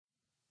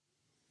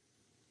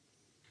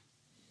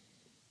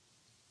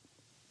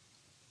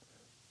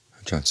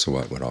Ajahn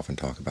Suwat would often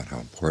talk about how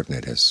important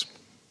it is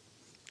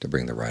to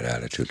bring the right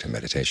attitude to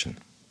meditation.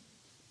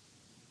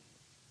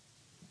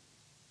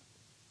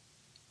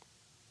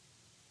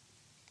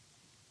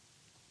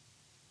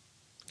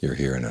 You're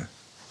here in a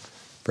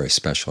very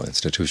special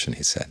institution,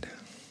 he said,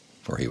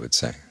 or he would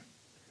say,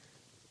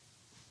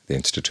 the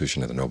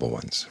institution of the noble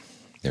ones.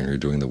 And you're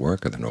doing the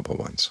work of the noble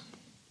ones.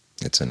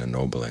 It's an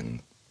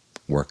ennobling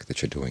work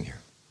that you're doing here.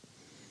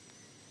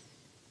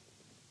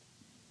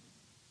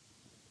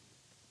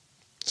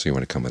 So you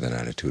want to come with an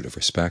attitude of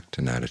respect,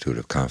 an attitude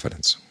of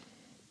confidence,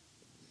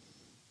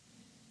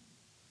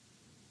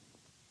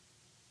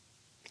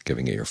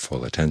 giving it your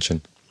full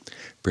attention,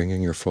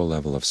 bringing your full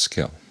level of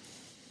skill.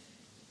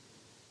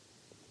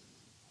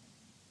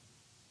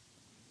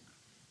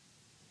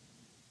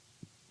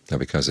 Now,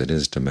 because it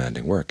is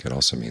demanding work, it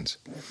also means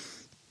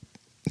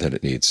that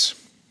it needs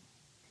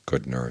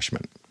good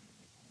nourishment.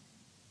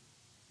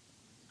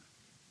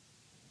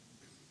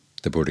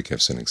 The Buddha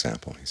gives an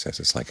example. He says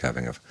it's like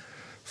having a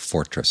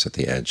fortress at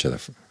the edge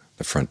of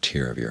the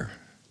frontier of your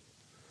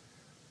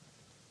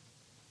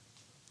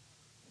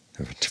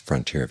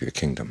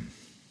kingdom.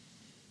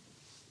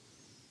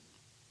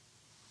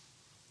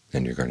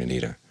 And you're going to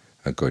need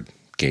a good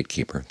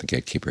gatekeeper. The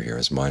gatekeeper here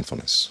is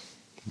mindfulness,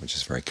 which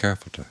is very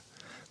careful to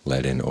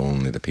let in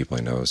only the people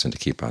he knows and to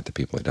keep out the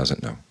people he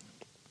doesn't know.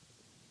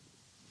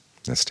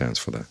 That stands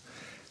for the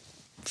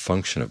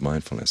function of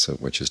mindfulness,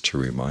 which is to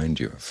remind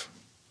you of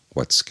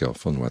what's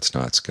skillful and what's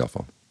not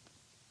skillful,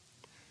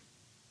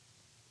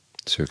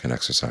 so you can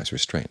exercise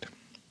restraint.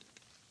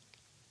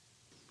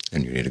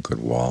 And you need a good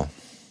wall.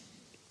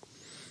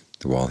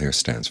 The wall here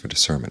stands for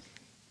discernment,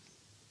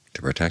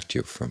 to protect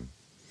you from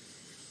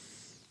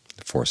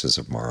the forces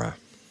of Mara.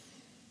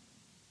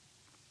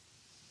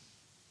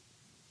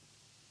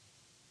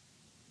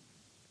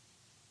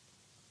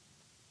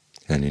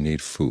 And you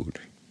need food.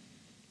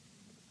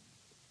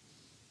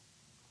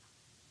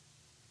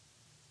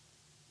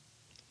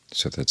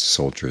 So that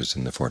soldiers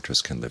in the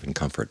fortress can live in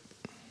comfort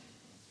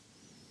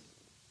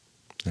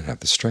and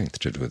have the strength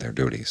to do their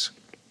duties.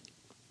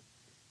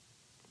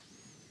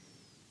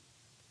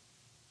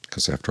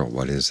 Because after all,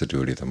 what is the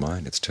duty of the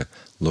mind? It's to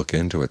look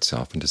into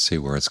itself and to see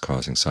where it's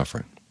causing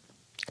suffering,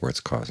 where it's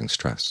causing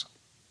stress.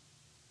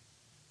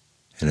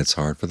 And it's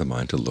hard for the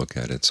mind to look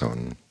at its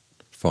own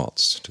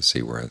faults, to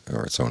see or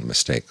its own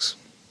mistakes.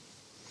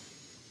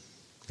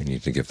 You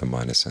need to give the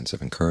mind a sense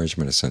of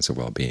encouragement, a sense of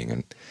well-being.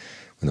 And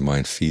when the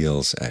mind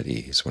feels at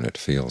ease, when it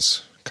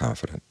feels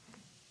confident,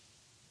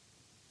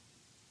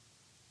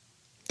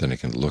 then it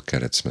can look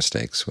at its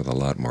mistakes with a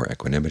lot more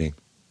equanimity,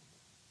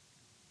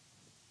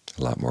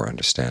 a lot more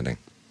understanding,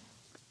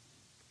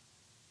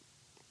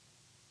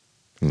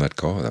 and let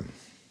go of them,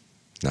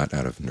 not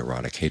out of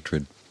neurotic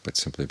hatred, but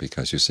simply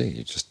because you see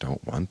you just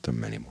don't want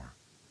them anymore.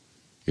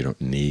 You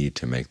don't need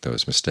to make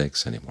those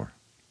mistakes anymore.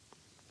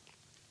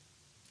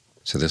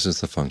 So this is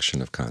the function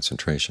of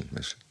concentration,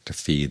 is to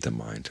feed the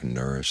mind, to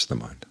nourish the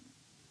mind.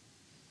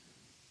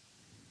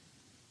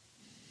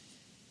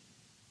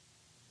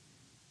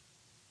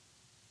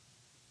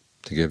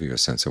 To give you a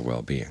sense of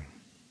well-being.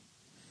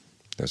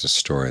 There's a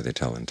story they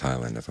tell in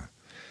Thailand of a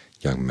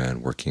young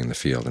man working in the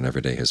field, and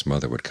every day his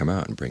mother would come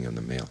out and bring him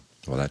the meal.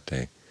 Well, that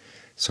day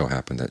so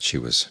happened that she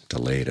was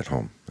delayed at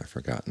home. I've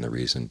forgotten the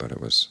reason, but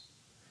it was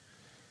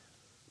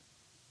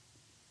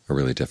a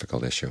really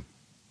difficult issue.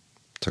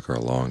 It took her a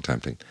long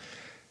time to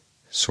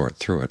sort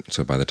through it,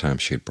 so by the time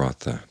she had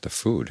brought the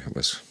food, it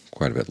was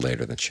quite a bit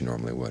later than she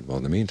normally would. Well,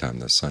 in the meantime,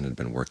 the son had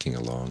been working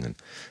along and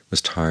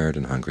was tired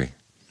and hungry,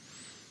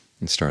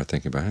 and started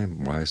thinking about, hey,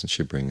 why isn't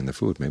she bringing the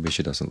food? Maybe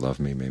she doesn't love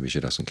me, maybe she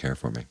doesn't care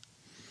for me.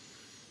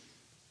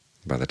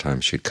 By the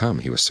time she'd come,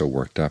 he was so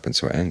worked up and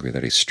so angry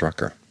that he struck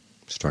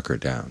her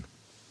down.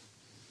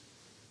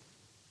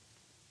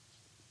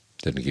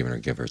 Didn't even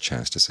give her a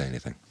chance to say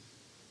anything.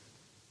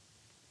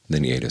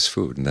 Then he ate his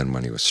food, and then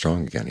when he was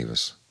strong again, he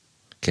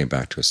came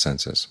back to his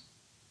senses.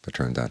 But it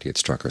turned out he had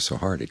struck her so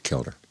hard he'd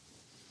killed her.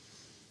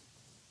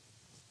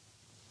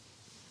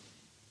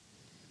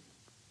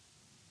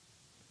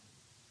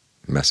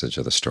 The message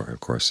of the story, of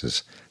course,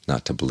 is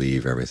not to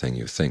believe everything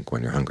you think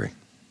when you're hungry.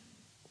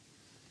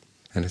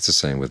 And it's the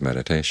same with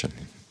meditation.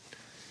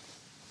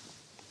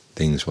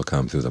 Things will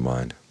come through the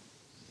mind.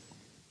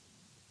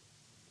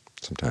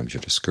 Sometimes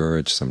you're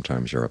discouraged,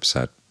 sometimes you're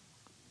upset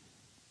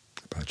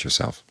about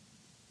yourself,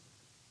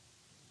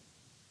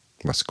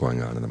 what's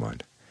going on in the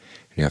mind.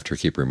 And you have to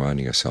keep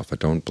reminding yourself, but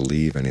don't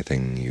believe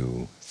anything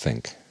you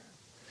think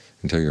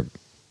until you're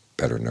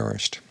better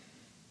nourished.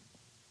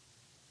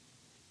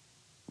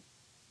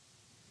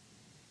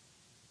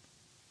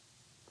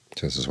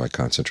 So this is why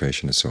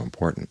concentration is so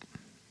important.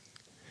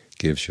 It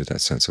gives you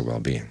that sense of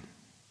well-being.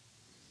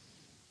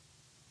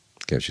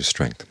 It gives you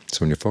strength.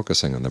 So when you're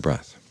focusing on the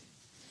breath,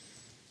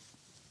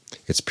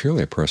 it's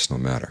purely a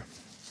personal matter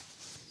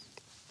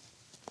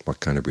what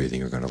kind of breathing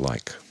you're going to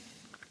like.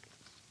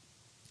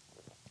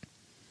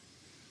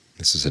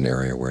 This is an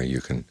area where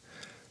you can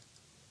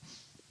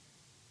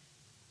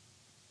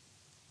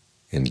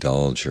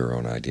indulge your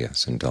own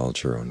ideas,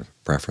 indulge your own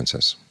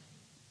preferences.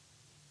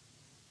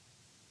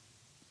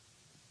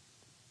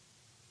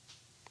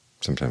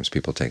 Sometimes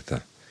people take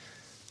the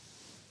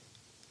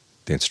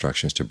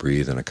instructions to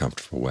breathe in a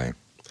comfortable way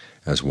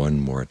as one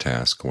more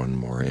task, one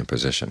more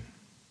imposition.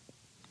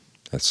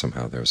 That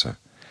somehow there's a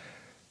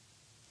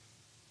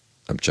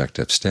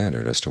objective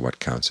standard as to what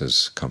counts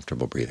as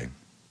comfortable breathing,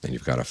 and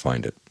you've got to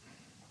find it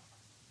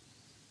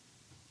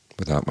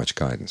without much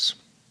guidance.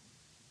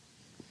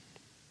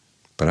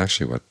 But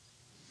actually what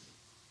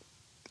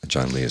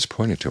John Lee is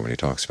pointing to when he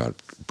talks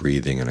about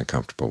breathing in a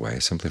comfortable way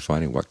is simply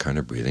finding what kind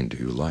of breathing do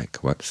you like,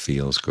 what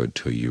feels good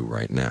to you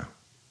right now.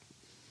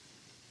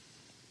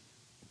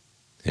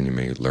 And you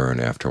may learn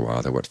after a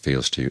while that what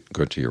feels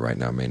good to you right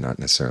now may not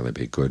necessarily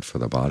be good for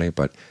the body,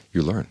 but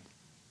you learn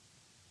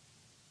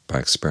by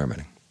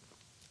experimenting.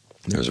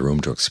 There's room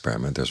to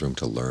experiment. There's room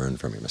to learn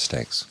from your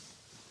mistakes.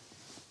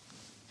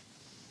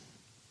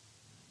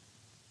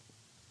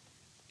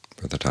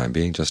 For the time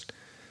being, just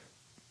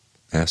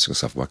ask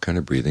yourself, what kind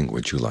of breathing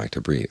would you like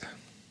to breathe?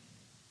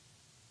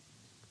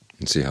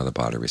 And see how the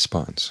body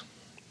responds.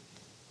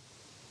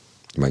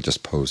 You might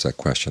just pose that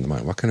question in the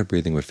mind. What kind of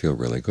breathing would feel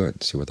really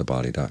good? See what the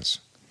body does.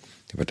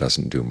 If it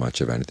doesn't do much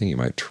of anything, you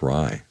might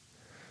try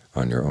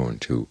on your own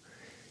to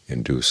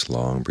induce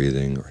long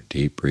breathing or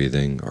deep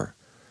breathing or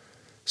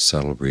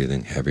subtle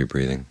breathing, heavy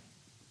breathing,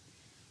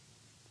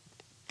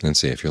 and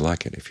see if you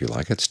like it. If you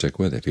like it, stick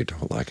with it. If you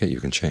don't like it,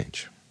 you can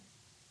change.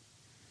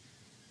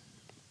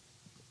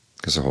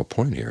 Because the whole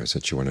point here is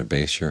that you want to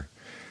base your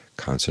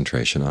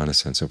concentration on a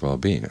sense of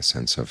well-being, a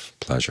sense of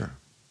pleasure,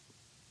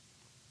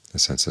 a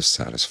sense of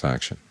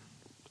satisfaction.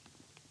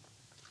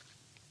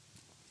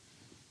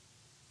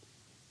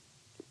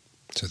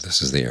 So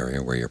this is the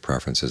area where your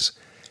preferences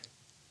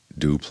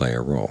do play a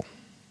role.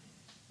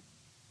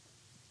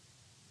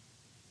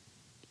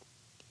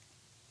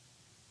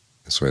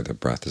 This way the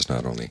breath is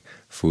not only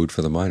food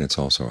for the mind, it's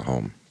also a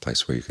home, a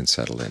place where you can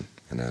settle in.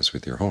 And as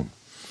with your home,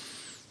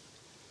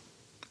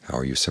 how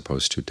are you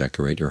supposed to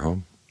decorate your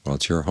home? Well,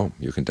 it's your home.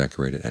 You can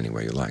decorate it any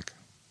way you like.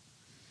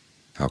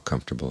 How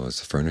comfortable is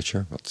the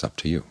furniture? Well, it's up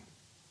to you.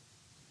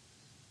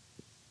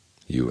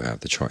 You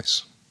have the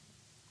choice.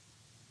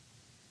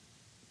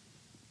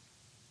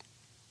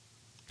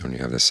 When you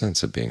have the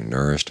sense of being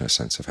nourished, a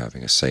sense of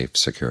having a safe,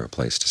 secure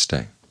place to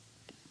stay,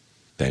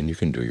 then you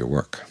can do your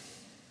work.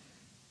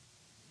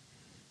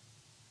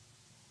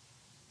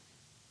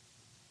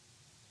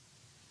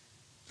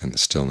 And the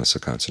stillness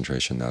of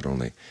concentration not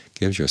only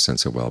gives you a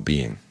sense of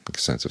well-being, a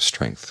sense of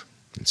strength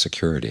and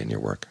security in your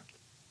work,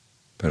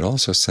 but it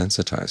also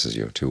sensitizes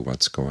you to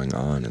what's going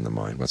on in the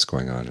mind, what's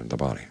going on in the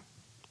body.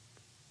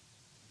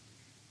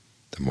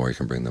 The more you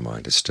can bring the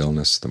mind to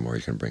stillness, the more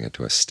you can bring it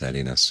to a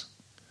steadiness,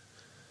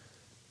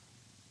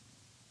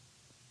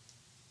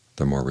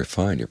 the more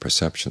refined your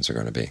perceptions are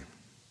going to be,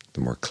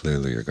 the more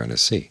clearly you're going to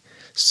see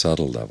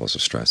subtle levels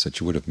of stress that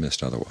you would have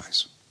missed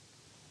otherwise.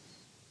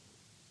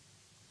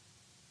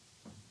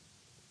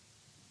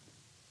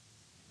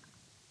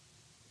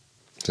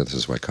 So this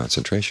is why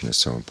concentration is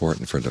so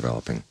important for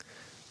developing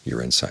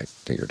your insight,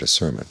 your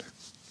discernment.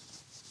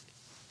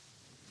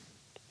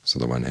 So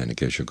on the one hand, it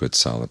gives you a good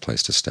solid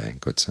place to stay, a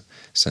good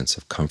sense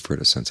of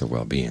comfort, a sense of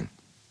well-being,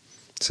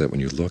 so that when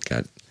you look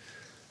at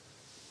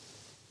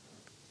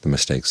the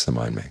mistakes the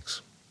mind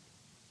makes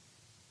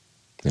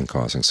in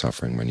causing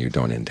suffering when you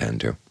don't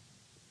intend to,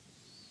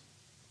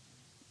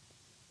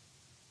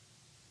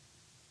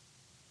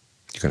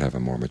 you can have a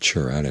more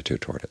mature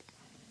attitude toward it.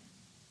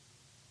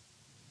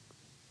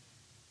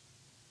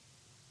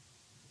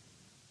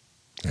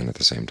 And at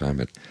the same time,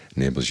 it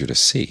enables you to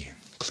see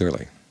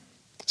clearly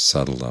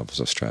subtle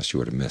levels of stress you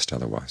would have missed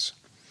otherwise.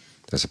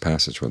 There's a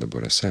passage where the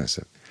Buddha says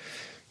that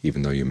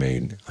even though you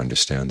may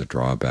understand the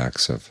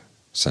drawbacks of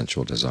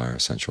sensual desire,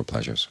 sensual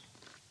pleasures,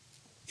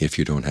 if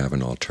you don't have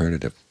an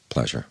alternative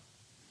pleasure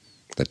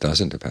that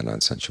doesn't depend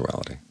on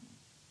sensuality,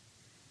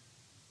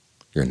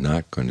 you're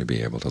not going to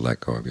be able to let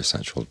go of your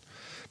sensual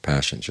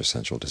passions, your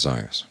sensual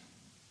desires.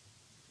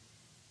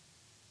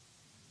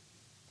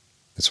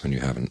 It's when you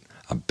have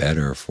a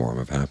better form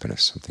of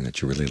happiness, something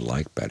that you really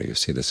like better. You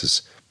see this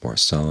is more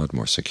solid,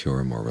 more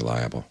secure, more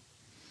reliable.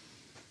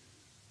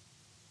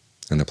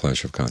 And the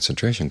pleasure of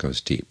concentration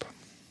goes deep.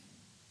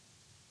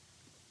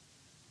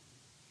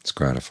 It's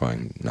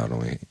gratifying not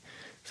only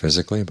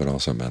physically but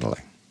also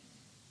mentally.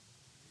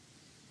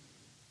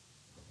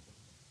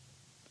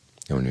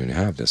 And when you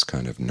have this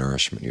kind of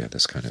nourishment, you have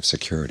this kind of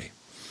security,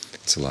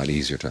 it's a lot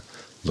easier to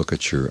look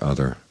at your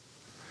other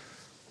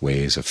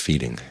ways of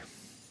feeding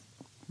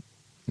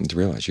and to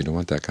realize you don't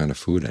want that kind of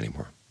food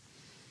anymore.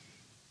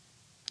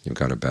 You've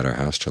got a better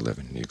house to live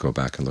in. You go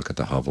back and look at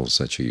the hovels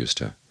that you used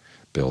to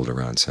build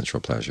around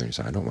sensual pleasure, and you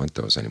say, I don't want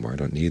those anymore. I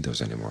don't need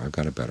those anymore. I've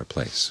got a better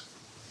place.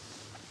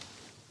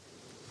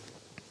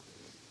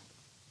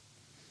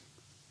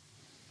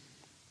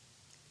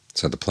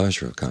 So the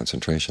pleasure of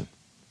concentration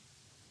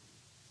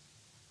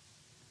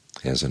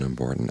is an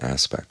important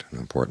aspect, an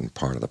important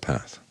part of the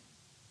path.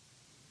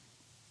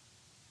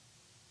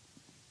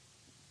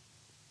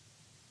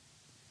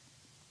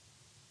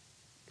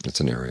 It's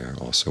an area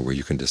also where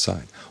you can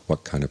decide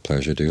what kind of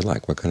pleasure do you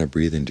like, what kind of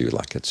breathing do you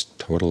like. It's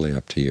totally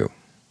up to you.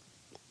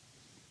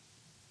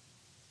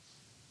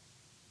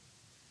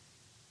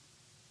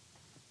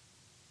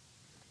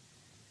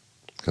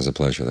 because the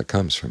pleasure that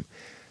comes from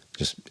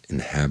just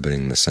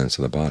inhabiting the sense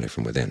of the body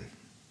from within,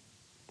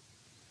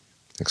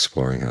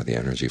 exploring how the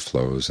energy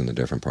flows in the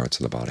different parts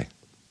of the body,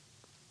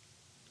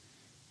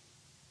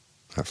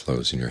 how it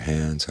flows in your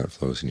hands, how it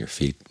flows in your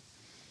feet,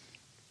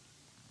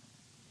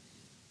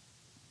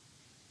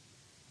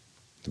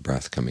 the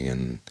breath coming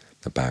in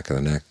the back of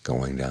the neck,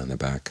 going down the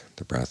back,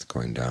 the breath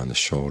going down the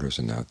shoulders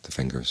and out the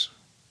fingers,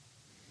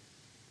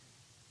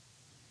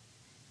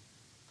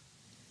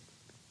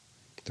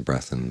 the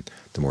breath in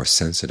the more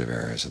sensitive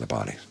areas of the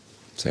body,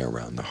 say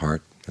around the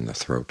heart and the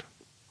throat.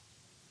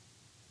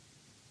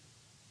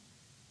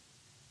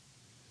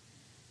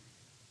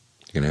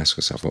 You can ask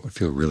yourself, what would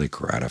feel really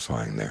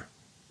gratifying there?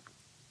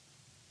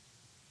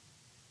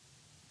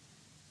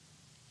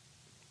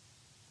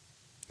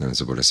 And as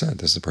the Buddha said,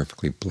 this is a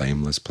perfectly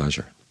blameless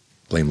pleasure.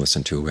 Blameless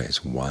in two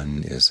ways.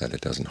 One is that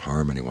it doesn't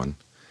harm anyone,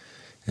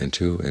 and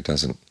two, it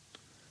doesn't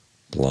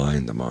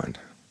blind the mind.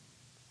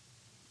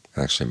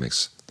 It actually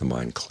makes the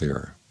mind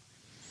clearer.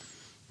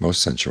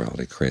 Most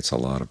sensuality creates a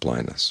lot of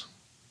blindness.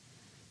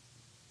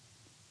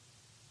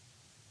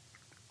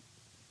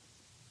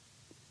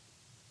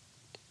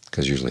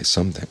 Because usually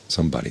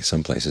somebody,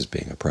 someplace is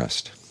being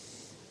oppressed,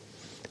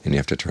 and you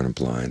have to turn a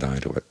blind eye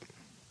to it.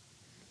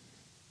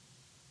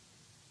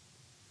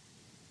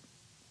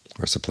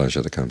 Or it's the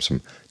pleasure that comes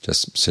from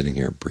just sitting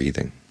here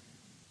breathing.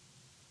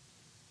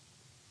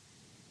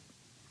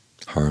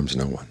 Harms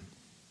no one.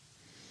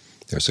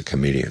 There's a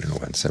comedian who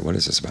once said, what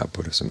is this about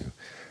Buddhism? You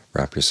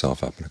wrap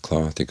yourself up in a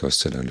cloth, you go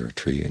sit under a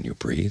tree, and you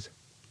breathe?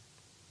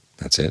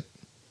 That's it?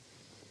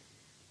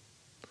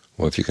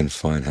 Well, if you can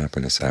find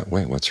happiness that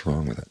way, what's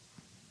wrong with it?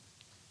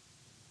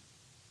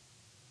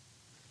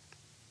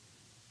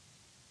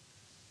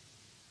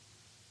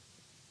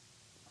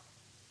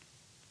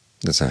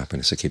 This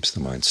happiness, it keeps the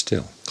mind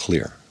still,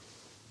 clear,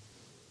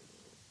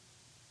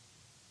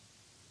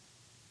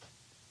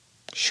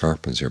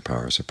 sharpens your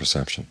powers of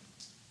perception.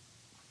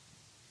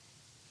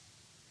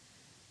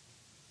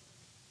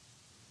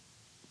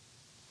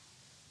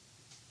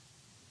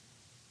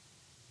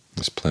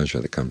 This pleasure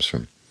that comes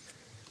from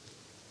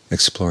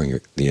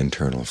exploring the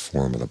internal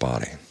form of the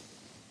body.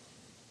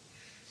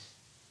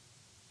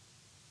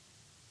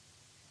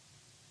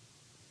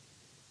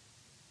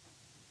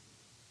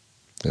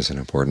 Is an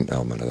important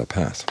element of the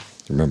path.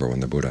 Remember,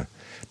 when the Buddha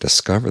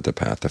discovered the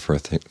path, the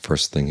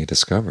first thing he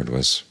discovered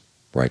was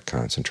right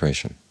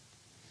concentration.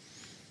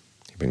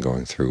 He'd been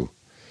going through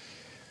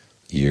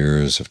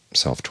years of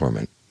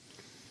self-torment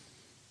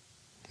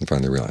and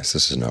finally realized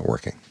this is not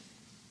working.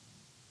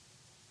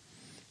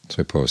 So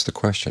he posed the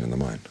question in the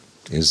mind,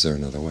 is there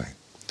another way?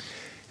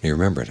 And he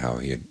remembered how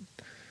he had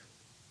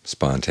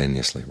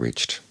spontaneously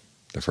reached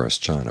the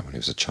first jhana when he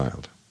was a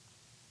child.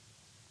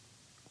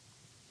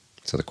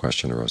 So the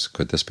question arose,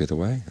 could this be the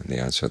way? And the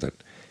answer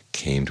that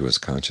came to his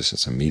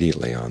consciousness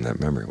immediately on that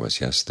memory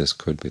was, yes, this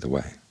could be the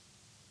way.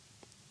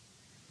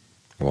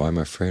 Why am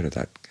I afraid of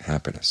that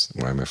happiness?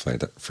 Why am I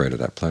afraid of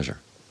that pleasure?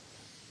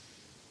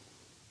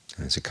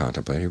 And as he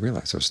contemplated, he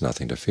realized there was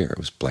nothing to fear. It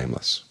was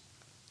blameless.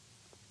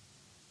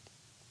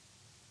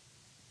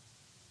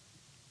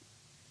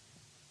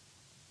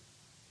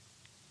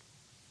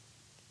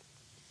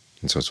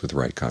 And so it's with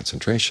right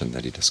concentration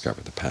that he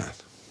discovered the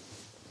path.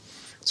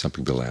 Some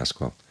people ask,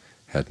 well,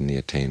 hadn't he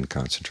attained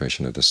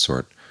concentration of this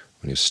sort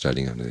when he was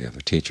studying under the other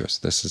teachers?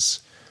 This is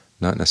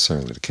not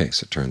necessarily the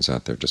case. It turns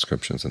out there are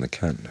descriptions in the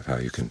canon of how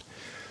you can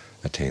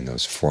attain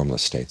those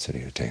formless states that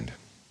he attained.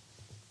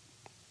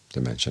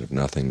 Dimension of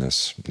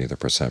nothingness, neither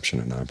perception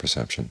and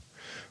non-perception,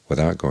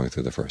 without going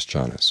through the first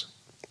jhanas,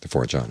 the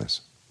four jhanas.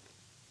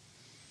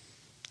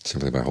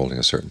 Simply by holding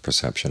a certain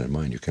perception in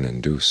mind, you can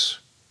induce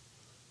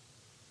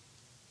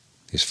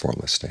these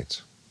formless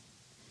states,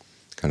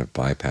 kind of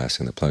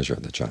bypassing the pleasure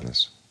of the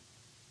jhanas.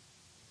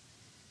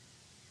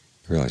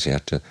 Realize you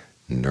have to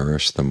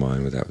nourish the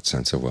mind with that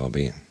sense of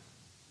well-being.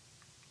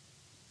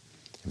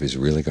 If he's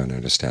really going to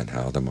understand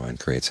how the mind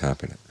creates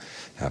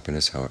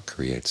happiness, how it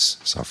creates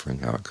suffering,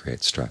 how it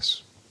creates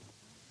stress.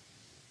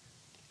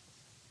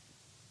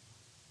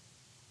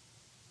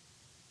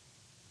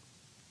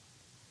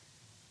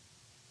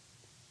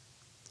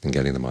 And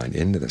getting the mind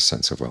into this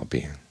sense of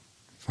well-being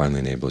finally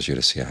enables you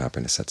to see a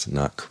happiness that's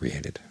not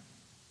created,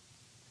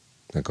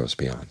 that goes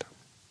beyond.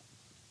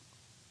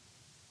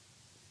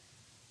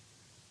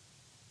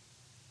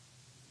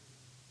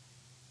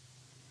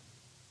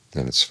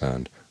 And it's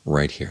found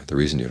right here. The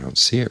reason you don't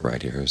see it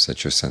right here is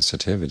that your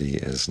sensitivity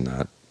is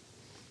not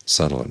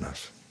subtle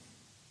enough.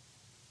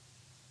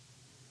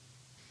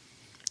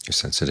 Your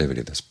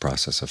sensitivity, this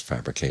process of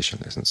fabrication,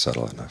 isn't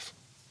subtle enough.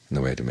 And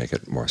the way to make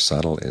it more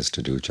subtle is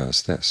to do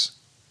just this.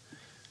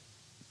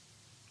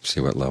 See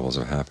what levels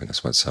of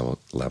happiness, what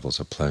levels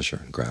of pleasure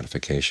and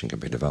gratification can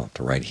be developed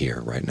right here,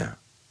 right now.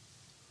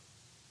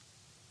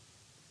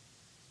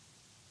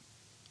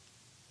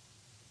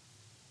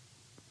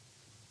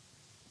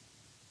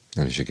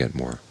 And as you get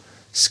more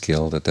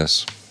skilled at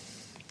this,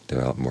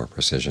 develop more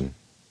precision,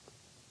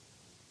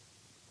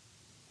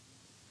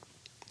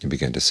 you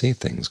begin to see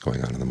things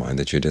going on in the mind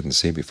that you didn't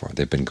see before.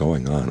 They've been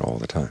going on all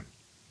the time.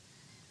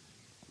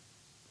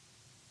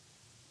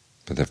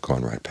 but they've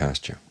gone right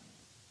past you.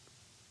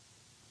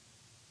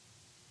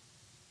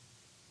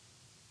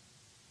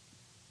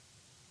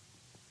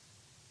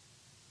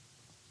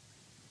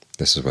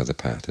 This is why the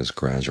path is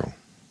gradual,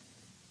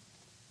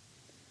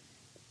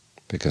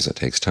 because it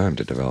takes time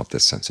to develop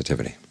this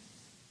sensitivity.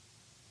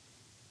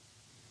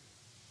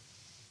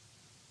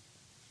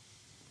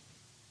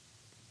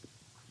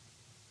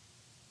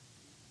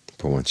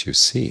 But once you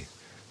see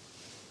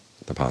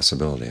the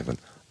possibility of an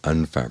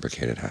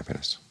unfabricated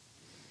happiness,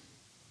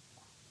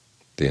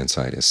 the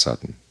insight is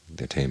sudden,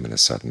 the attainment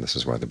is sudden. This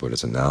is why the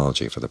Buddha's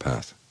analogy for the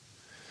path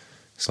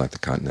is like the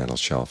continental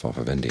shelf off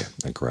of India,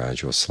 a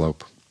gradual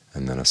slope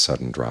and then a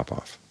sudden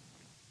drop-off.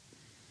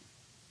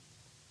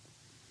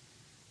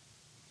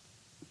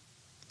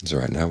 So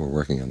right now we're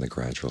working on the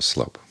gradual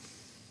slope.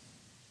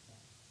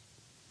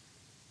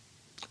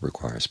 It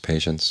requires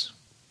patience,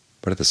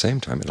 but at the same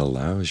time it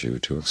allows you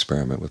to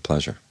experiment with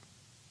pleasure.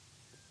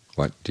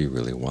 What do you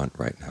really want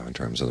right now in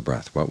terms of the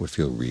breath? What would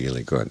feel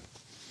really good?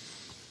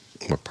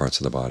 What parts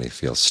of the body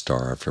feel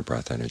starved for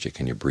breath energy?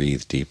 Can you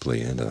breathe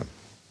deeply into them?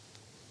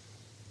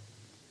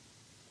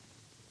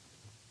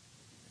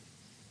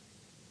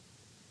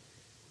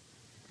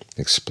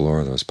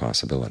 Explore those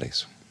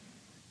possibilities.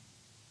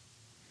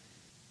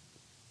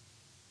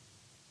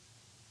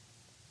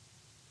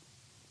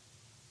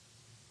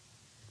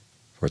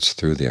 For it's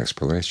through the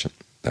exploration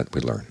that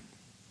we learn.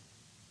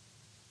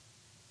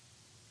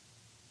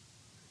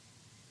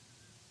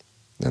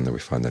 And that we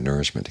find the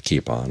nourishment to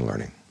keep on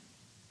learning.